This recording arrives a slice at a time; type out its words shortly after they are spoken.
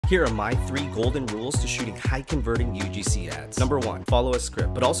Here are my 3 golden rules to shooting high-converting UGC ads. Number 1, follow a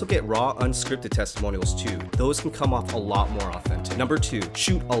script, but also get raw, unscripted testimonials too. Those can come off a lot more authentic. Number 2,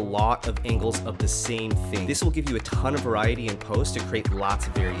 shoot a lot of angles of the same thing. This will give you a ton of variety in post to create lots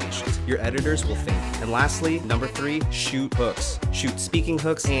of variations. Your editors will thank you. And lastly, number 3, shoot hooks. Shoot speaking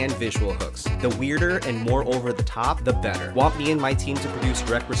hooks and visual hooks. The weirder and more over the top, the better. Want me and my team to produce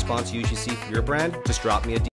direct response UGC for your brand? Just drop me a DM.